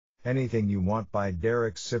Anything You Want by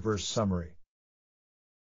Derek Sivers. Summary.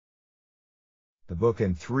 The book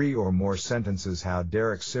in 3 or more sentences: how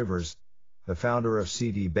Derek Sivers, the founder of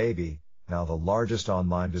CD Baby, now the largest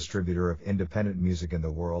online distributor of independent music in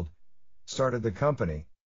the world, started the company.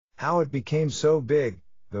 How it became so big,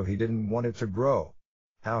 though he didn't want it to grow.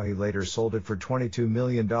 How he later sold it for $22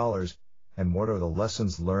 million, and what are the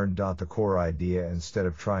lessons learned. The core idea: instead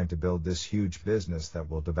of trying to build this huge business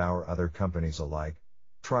that will devour other companies alike,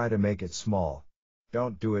 try to make it small.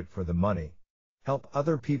 Don't do it for the money. Help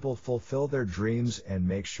other people fulfill their dreams and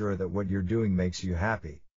make sure that what you're doing makes you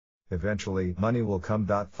happy. Eventually, money will come.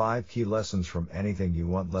 5 key lessons from Anything You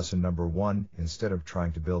Want. Lesson number 1, instead of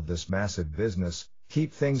trying to build this massive business,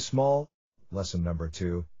 keep things small. Lesson number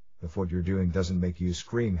 2, if what you're doing doesn't make you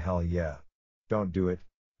scream hell yeah, don't do it.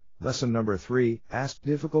 Lesson number 3, ask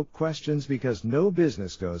difficult questions because no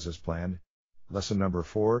business goes as planned. Lesson number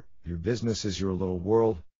 4, your business is your little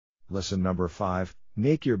world. Lesson number 5,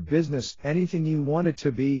 make your business anything you want it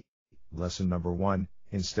to be. Lesson number 1,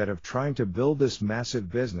 instead of trying to build this massive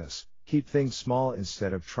business, keep things small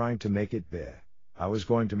instead of trying to make it big. I was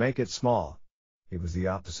going to make it small. It was the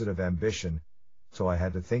opposite of ambition, so I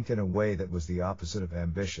had to think in a way that was the opposite of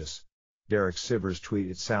ambitious. Derek Sivers tweet: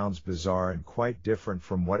 it sounds bizarre and quite different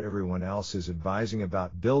from what everyone else is advising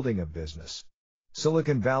about building a business.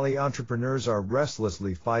 Silicon Valley entrepreneurs are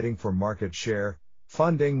restlessly fighting for market share,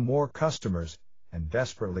 funding, more customers, and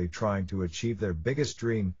desperately trying to achieve their biggest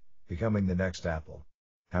dream, becoming the next Apple.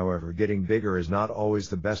 However, getting bigger is not always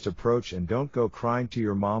the best approach, and don't go crying to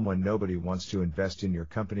your mom when nobody wants to invest in your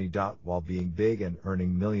company. While being big and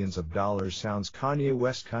earning millions of dollars sounds Kanye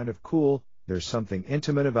West kind of cool, there's something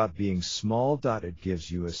intimate about being small. It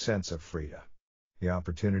gives you a sense of freedom. The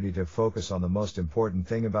opportunity to focus on the most important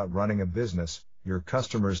thing about running a business, your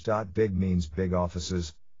customers. Big means big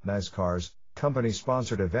offices, nice cars,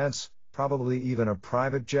 company-sponsored events, probably even a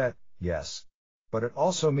private jet, yes. But it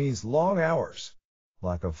also means long hours.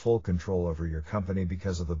 Lack of full control over your company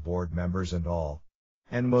because of the board members and all.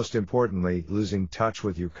 And most importantly, losing touch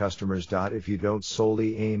with your customers. If you don't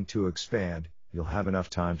solely aim to expand, you'll have enough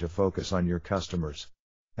time to focus on your customers.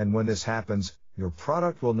 And when this happens, your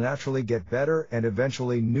product will naturally get better and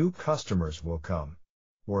eventually new customers will come.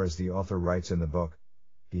 Or as the author writes in the book,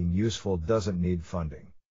 being useful doesn't need funding.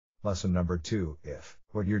 Lesson number 2, if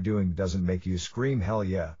what you're doing doesn't make you scream hell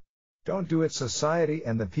yeah, don't do it. Society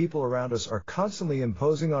and the people around us are constantly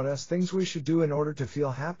imposing on us things we should do in order to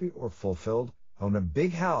feel happy or fulfilled. Own a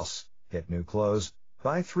big house, get new clothes,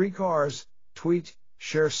 buy 3 cars, tweet,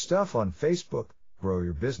 share stuff on Facebook, grow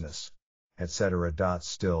your business, etc.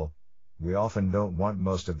 Still, we often don't want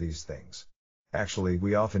most of these things. Actually,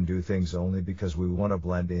 we often do things only because we want to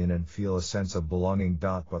blend in and feel a sense of belonging.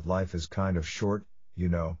 But life is kind of short, you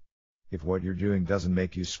know. If what you're doing doesn't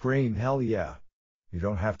make you scream hell yeah, you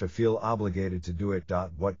don't have to feel obligated to do it.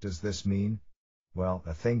 What does this mean? Well,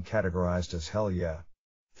 a thing categorized as hell yeah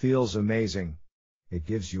feels amazing. It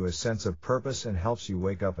gives you a sense of purpose and helps you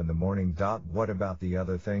wake up in the morning. What about the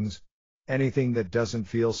other things? Anything that doesn't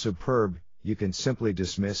feel superb, you can simply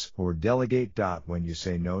dismiss or delegate. When you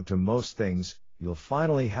say no to most things, you'll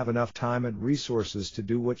finally have enough time and resources to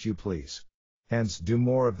do what you please. Hence, do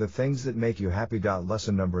more of the things that make you happy.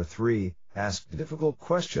 Lesson number 3, ask difficult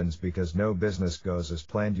questions because no business goes as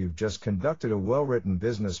planned. You've just conducted a well-written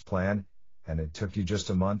business plan, and it took you just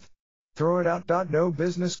a month. Throw it out. No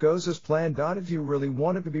business goes as planned. If you really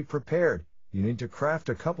wanted to be prepared, you need to craft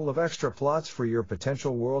a couple of extra plots for your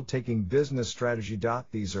potential world-taking business strategy.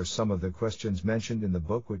 These are some of the questions mentioned in the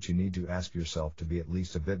book which you need to ask yourself to be at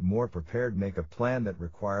least a bit more prepared. Make a plan that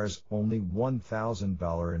requires only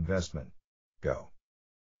 $1,000 investment. Go.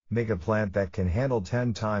 Make a plan that can handle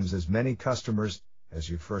 10 times as many customers as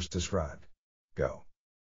you first described. Go.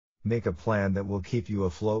 Make a plan that will keep you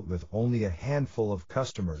afloat with only a handful of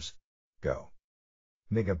customers. Go.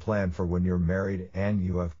 Make a plan for when you're married and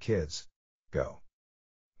you have kids. Go.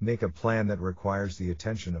 Make a plan that requires the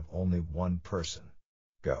attention of only one person.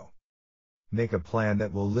 Go. Make a plan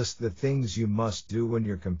that will list the things you must do when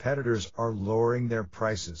your competitors are lowering their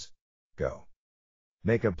prices. Go.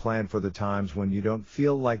 Make a plan for the times when you don't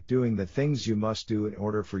feel like doing the things you must do in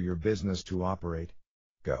order for your business to operate.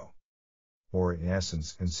 Go. Or in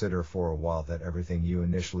essence, consider for a while that everything you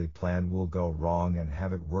initially planned will go wrong and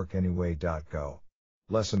have it work anyway. Go.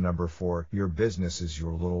 Lesson number 4, your business is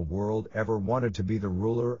your little world. Ever wanted to be the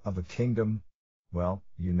ruler of a kingdom? Well,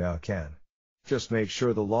 you now can. Just make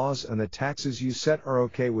sure the laws and the taxes you set are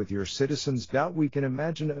okay with your citizens. We can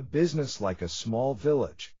imagine a business like a small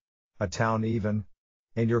village, a town even,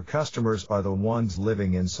 and your customers are the ones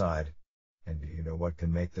living inside. And do you know what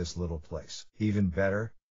can make this little place even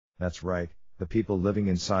better? That's right, the people living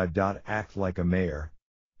inside. Act like a mayor.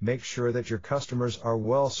 Make sure that your customers are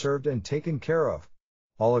well served and taken care of.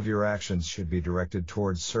 All of your actions should be directed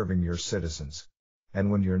towards serving your citizens.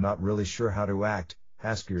 And when you're not really sure how to act,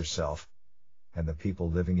 ask yourself, and the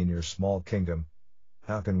people living in your small kingdom,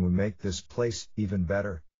 how can we make this place even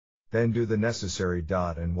better? Then do the necessary.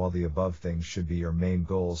 And while the above things should be your main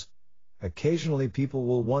goals, occasionally people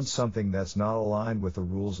will want something that's not aligned with the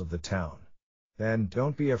rules of the town. Then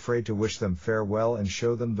don't be afraid to wish them farewell and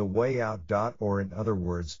show them the way out. Or in other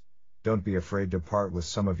words, don't be afraid to part with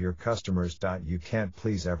some of your customers. You can't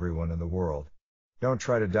please everyone in the world. Don't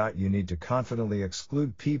try to. You need to confidently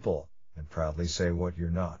exclude people and proudly say what you're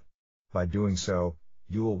not. By doing so,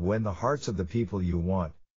 you will win the hearts of the people you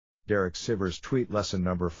want. Derek Sivers tweet lesson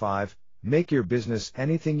number 5, make your business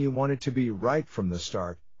anything you want it to be right from the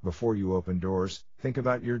start. Before you open doors, think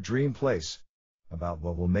about your dream place. About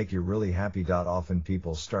what will make you really happy. Often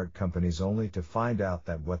people start companies only to find out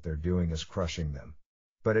that what they're doing is crushing them.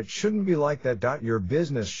 But it shouldn't be like that. Your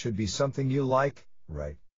business should be something you like,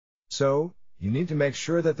 right? So, you need to make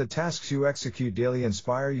sure that the tasks you execute daily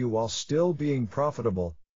inspire you while still being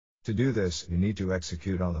profitable. To do this, you need to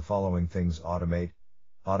execute on the following things. Automate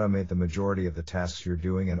the majority of the tasks you're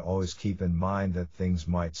doing, and always keep in mind that things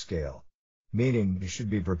might scale. Meaning, you should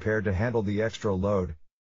be prepared to handle the extra load.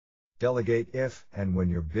 Delegate if and when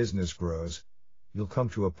your business grows, you'll come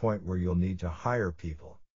to a point where you'll need to hire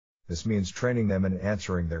people. This means training them and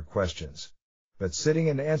answering their questions. But sitting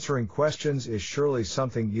and answering questions is surely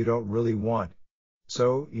something you don't really want.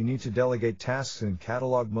 So, you need to delegate tasks and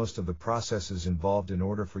catalog most of the processes involved in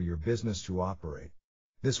order for your business to operate.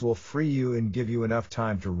 This will free you and give you enough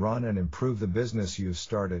time to run and improve the business you've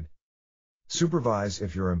started. Supervise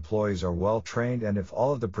if your employees are well trained and if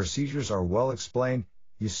all of the procedures are well explained.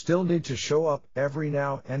 You still need to show up every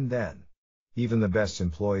now and then. Even the best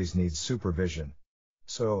employees need supervision.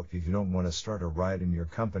 So, if you don't want to start a riot in your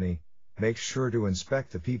company, make sure to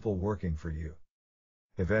inspect the people working for you.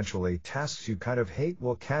 Eventually, tasks you kind of hate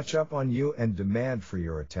will catch up on you and demand for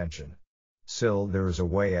your attention. Still, there is a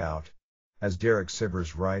way out. As Derek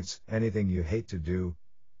Sivers writes, anything you hate to do,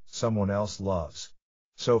 someone else loves.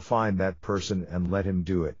 So find that person and let him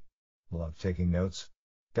do it. Love taking notes?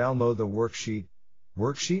 Download the worksheet.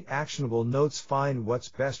 Worksheet actionable notes. Find what's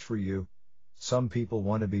best for you. Some people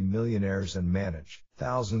want to be millionaires and manage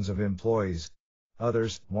thousands of employees.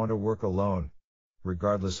 Others want to work alone.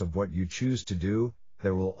 Regardless of what you choose to do,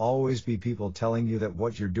 there will always be people telling you that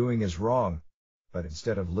what you're doing is wrong. But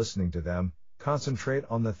instead of listening to them, concentrate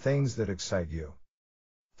on the things that excite you.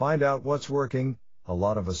 Find out what's working. A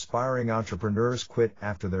lot of aspiring entrepreneurs quit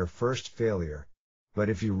after their first failure. But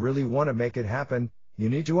if you really want to make it happen, you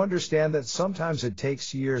need to understand that sometimes it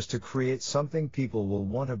takes years to create something people will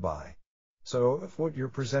want to buy. So, if what you're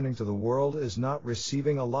presenting to the world is not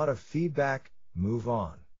receiving a lot of feedback, move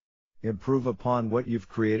on. Improve upon what you've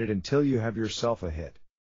created until you have yourself a hit.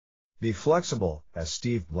 Be flexible, as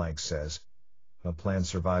Steve Blank says. A plan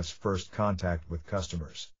survives first contact with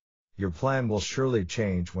customers. Your plan will surely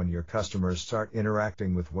change when your customers start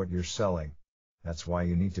interacting with what you're selling. That's why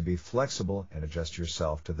you need to be flexible and adjust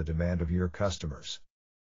yourself to the demand of your customers.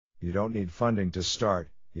 You don't need funding to start.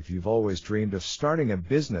 If you've always dreamed of starting a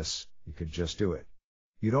business, you could just do it.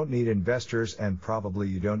 You don't need investors, and probably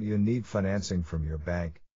you don't even need financing from your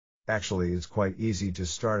bank. Actually, it's quite easy to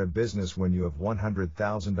start a business when you have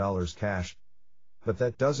 $100,000 cash. But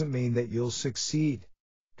that doesn't mean that you'll succeed.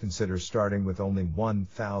 Consider starting with only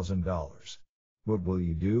 $1,000. What will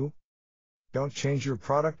you do? Don't change your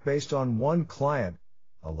product based on one client.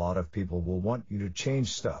 A lot of people will want you to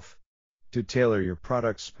change stuff, to tailor your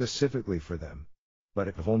product specifically for them. But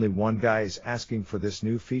if only one guy is asking for this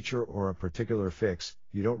new feature or a particular fix,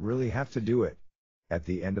 you don't really have to do it. At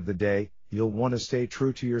the end of the day, you'll want to stay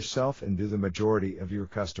true to yourself and do the majority of your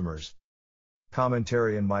customers.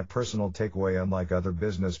 Commentary and my personal takeaway: unlike other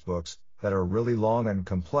business books that are really long and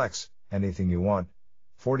complex, Anything You Want,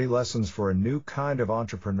 40 Lessons for a New Kind of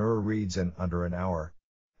Entrepreneur reads in under an hour.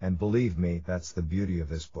 And believe me, that's the beauty of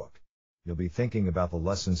this book. You'll be thinking about the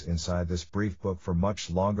lessons inside this brief book for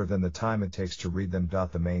much longer than the time it takes to read them.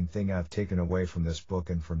 The main thing I've taken away from this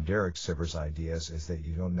book and from Derek Sivers' ideas is that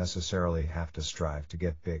you don't necessarily have to strive to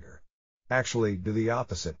get bigger. Actually, do the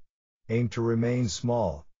opposite. Aim to remain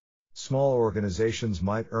small. Small organizations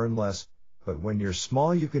might earn less, but when you're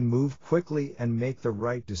small you can move quickly and make the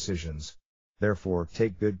right decisions. Therefore,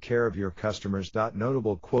 take good care of your customers.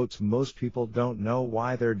 Notable quotes: most people don't know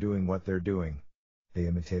why they're doing what they're doing. They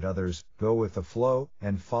imitate others, go with the flow,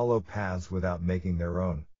 and follow paths without making their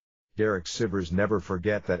own. Derek Sivers never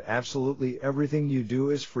forget that absolutely everything you do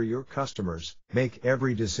is for your customers. Make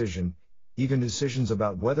every decision, even decisions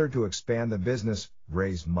about whether to expand the business,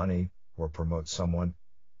 raise money, or promote someone,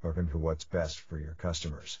 look into what's best for your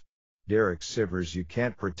customers. Derek Sivers, you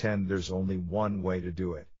can't pretend there's only one way to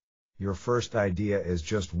do it. Your first idea is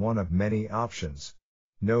just one of many options.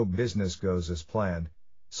 No business goes as planned,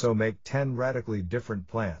 so make 10 radically different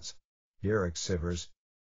plans. Derek Sivers,